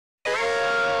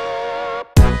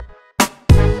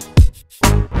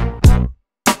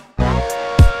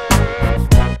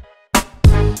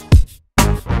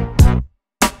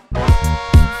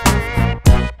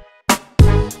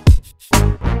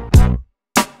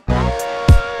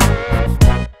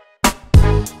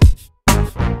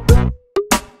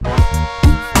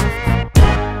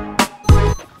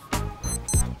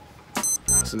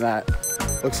So that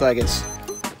looks like it's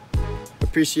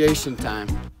appreciation time.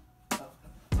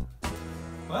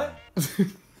 What?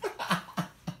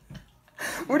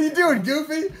 What are you doing,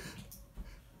 Goofy?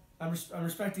 I'm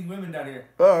respecting women down here.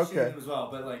 Oh, okay. Them as well,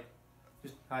 but like,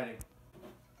 just hiding.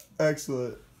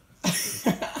 Excellent.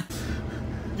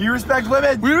 Do you respect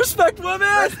women? We respect women!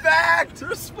 Respect!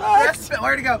 Respect!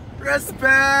 Where to go?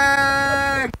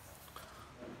 Respect!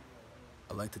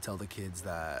 I like to tell the kids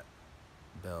that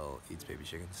Belle eats baby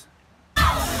chickens.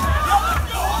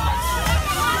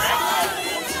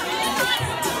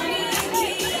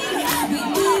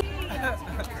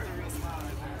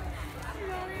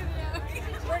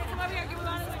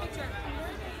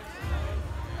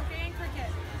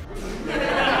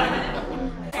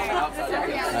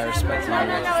 I respect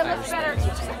women.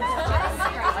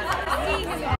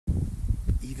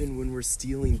 Even when we're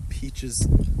stealing peaches,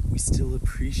 we still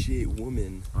appreciate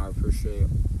women. I appreciate it.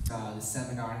 The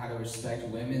seminar on how to respect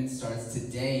women starts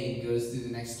today and goes through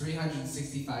the next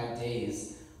 365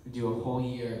 days. We do a whole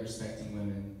year of respecting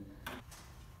women.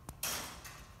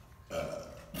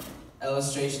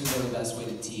 Illustrations are the best way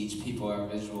to teach. People are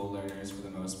visual learners for the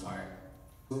most part.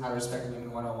 How to respect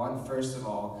women 101. First of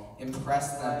all,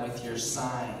 impress them with your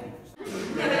sign.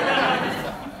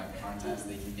 Contest,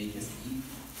 they can make us eat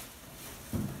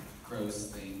gross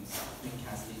things.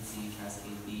 Cascade C,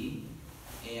 Cascade B.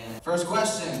 And first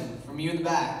question from you in the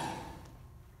back.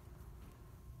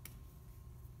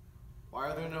 Why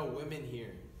are there no women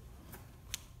here?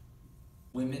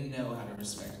 Women know how to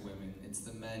respect women. It's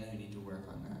the men who need to work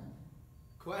on that.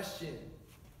 Question.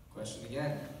 Question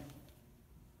again.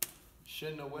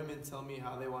 Shouldn't a woman tell me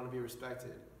how they want to be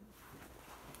respected?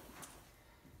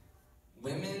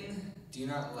 Women do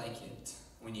not like it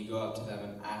when you go up to them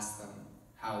and ask them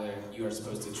how you are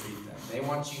supposed to treat them. They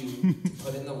want you to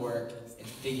put in the work and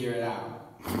figure it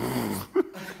out.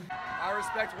 I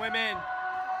respect women.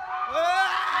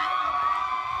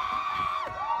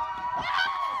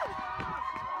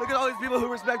 Look at all these people who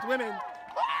respect women.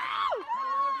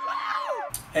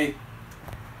 Hey,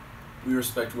 we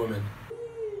respect women.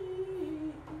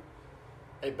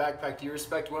 Hey, Backpack, do you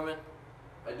respect women?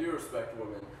 I do respect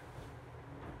women.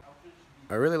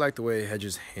 I really like the way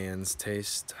Hedge's hands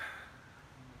taste.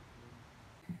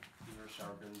 These are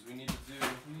shower curtains. We need to do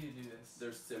this.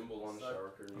 There's symbol on the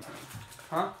shower curtains.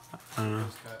 Huh? I don't know.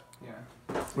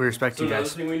 Yeah. We respect So you another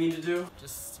guys. thing we need to do?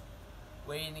 Just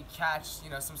waiting to catch,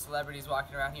 some celebrities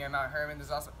walking around here in Mount Herman.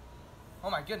 There's also, oh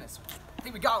my goodness, I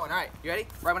think we got one. All right, you ready?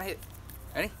 Right when I hit,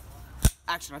 ready?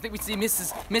 Action. I think we see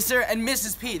Mr. and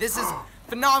Mrs. P. This is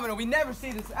phenomenal. We never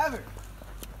see this ever.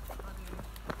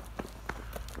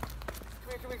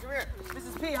 Come here.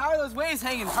 Mrs. P, how are those waves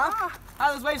hanging, huh? How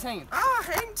are those waves hanging?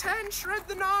 Hang 10, shred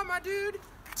the gnaw, my dude.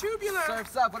 Tubular.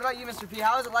 Surf's up. What about you, Mr. P?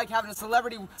 How is it like having a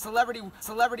celebrity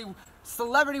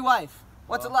wife?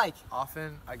 What's it like?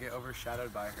 Often I get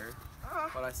overshadowed by her,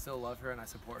 but I still love her and I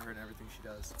support her in everything she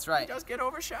does. That's right. He does get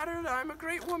overshadowed. I'm a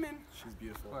great woman. She's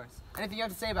beautiful. Of course. Anything you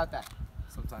have to say about that?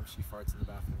 Sometimes she farts in the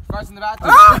bathroom. Farts in the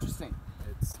bathroom? Interesting.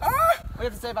 It's What do you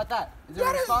have to say about that? Is there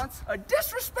a response? A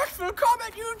disrespectful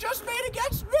comment you just made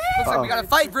against me. Looks like we got a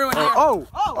fight brewing here. Oh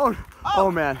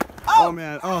man. Oh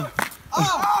man. Oh.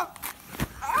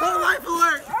 Call life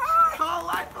alert! Call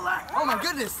life alert! Oh my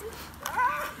goodness!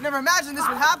 Never imagined this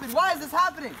would happen. Why is this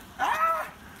happening?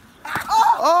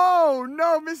 Oh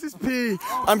no, Mrs. P.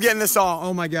 I'm getting this all.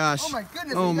 Oh my gosh. Oh my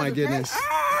goodness. Oh you my guys are goodness.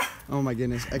 fans? Oh my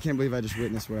goodness. I can't believe I just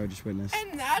witnessed what I just witnessed.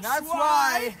 And that's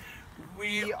why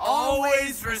We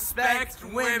always respect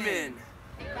women.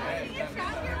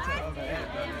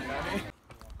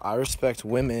 I respect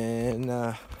women.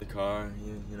 The car,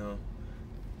 you know.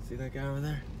 See that guy over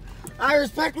there? I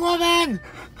respect women.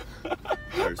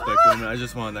 I respect women. I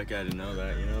just wanted that guy to know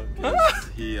that, 'cause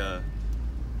he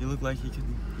looked like he could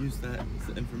use that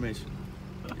as information,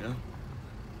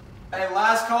 Hey,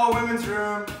 last call, women's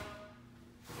room.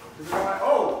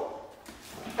 Oh.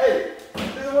 Hey,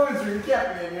 there's a women's room. You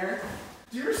can't be in here.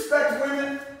 Do you respect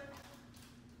women?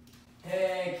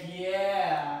 Heck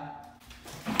yeah.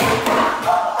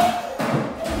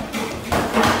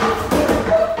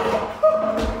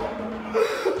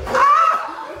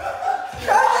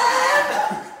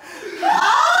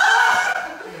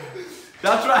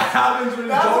 That's what happens when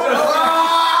you don't respect.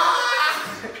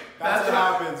 That's what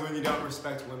happens when you don't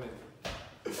respect women.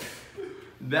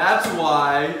 That's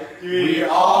why we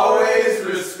always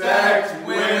respect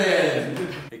women.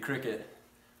 Hey Cricket,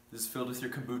 this is filled with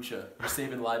your kombucha. You're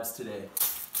saving lives today.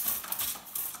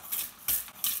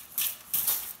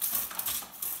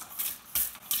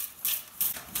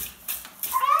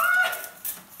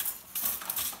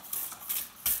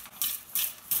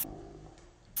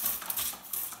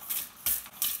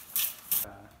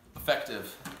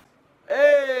 Effective.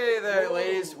 Hey there,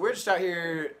 ladies. We're just out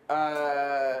here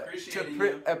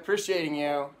Appreciating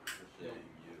you.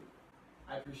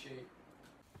 I appreciate.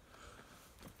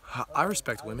 I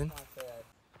respect women.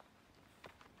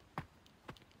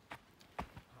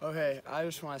 Okay, I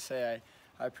just want to say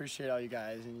I appreciate all you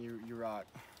guys and you rock.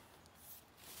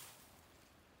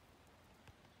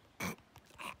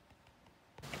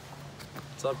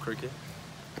 What's up, Cricket?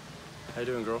 How you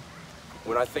doing, girl?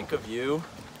 When I think of you,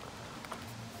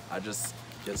 I just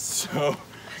get so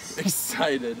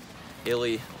excited.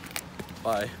 Illy,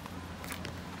 bye.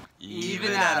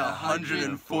 Even at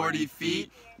 140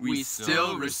 feet, we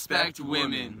still respect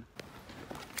women.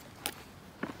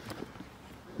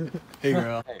 Hey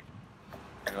girl. Hey.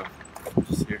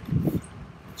 Just here.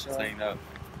 Saying that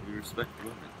we respect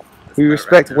women. We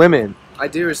respect women. I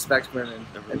do respect women,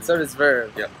 Everyone. and so does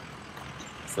Verb. Yeah.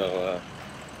 So,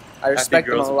 I respect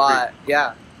them Girls a Appre. lot.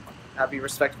 Yeah. Happy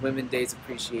Respect Women Days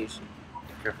Appreciation.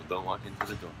 be careful, don't walk into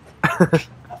the door.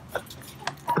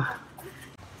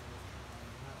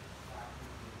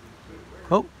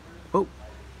 Oh,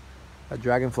 a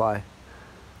dragonfly.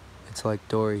 It's like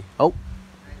Dory. Oh,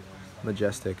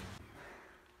 majestic.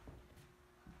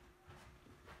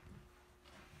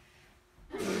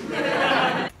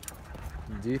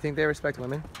 Do you think they respect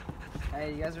women?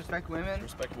 Hey, you guys respect women?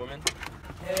 Respect women?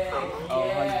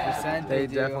 Oh, 100% They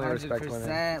do. definitely respect women.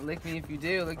 100%. Lick me if you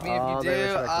do. Lick me Oh, if you they do.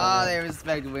 respect Oh, women. they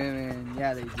respect women.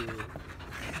 Yeah, they do.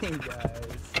 Hey,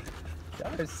 guys.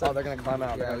 Y'all are so Oh, they're gonna climb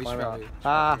out. Yeah, They're we gonna should climb probably. out.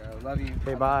 Ah. Go. Love you.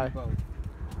 Okay, I bye. love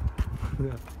you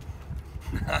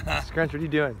both. Scrunch, what are you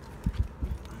doing?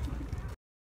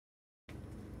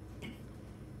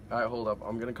 Alright, hold up.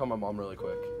 I'm gonna call my mom really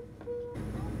quick.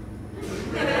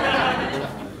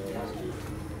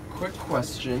 Quick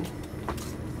question.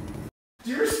 Do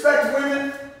you respect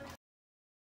women?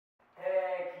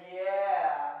 Heck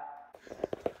yeah.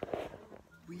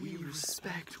 We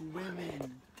respect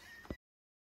women.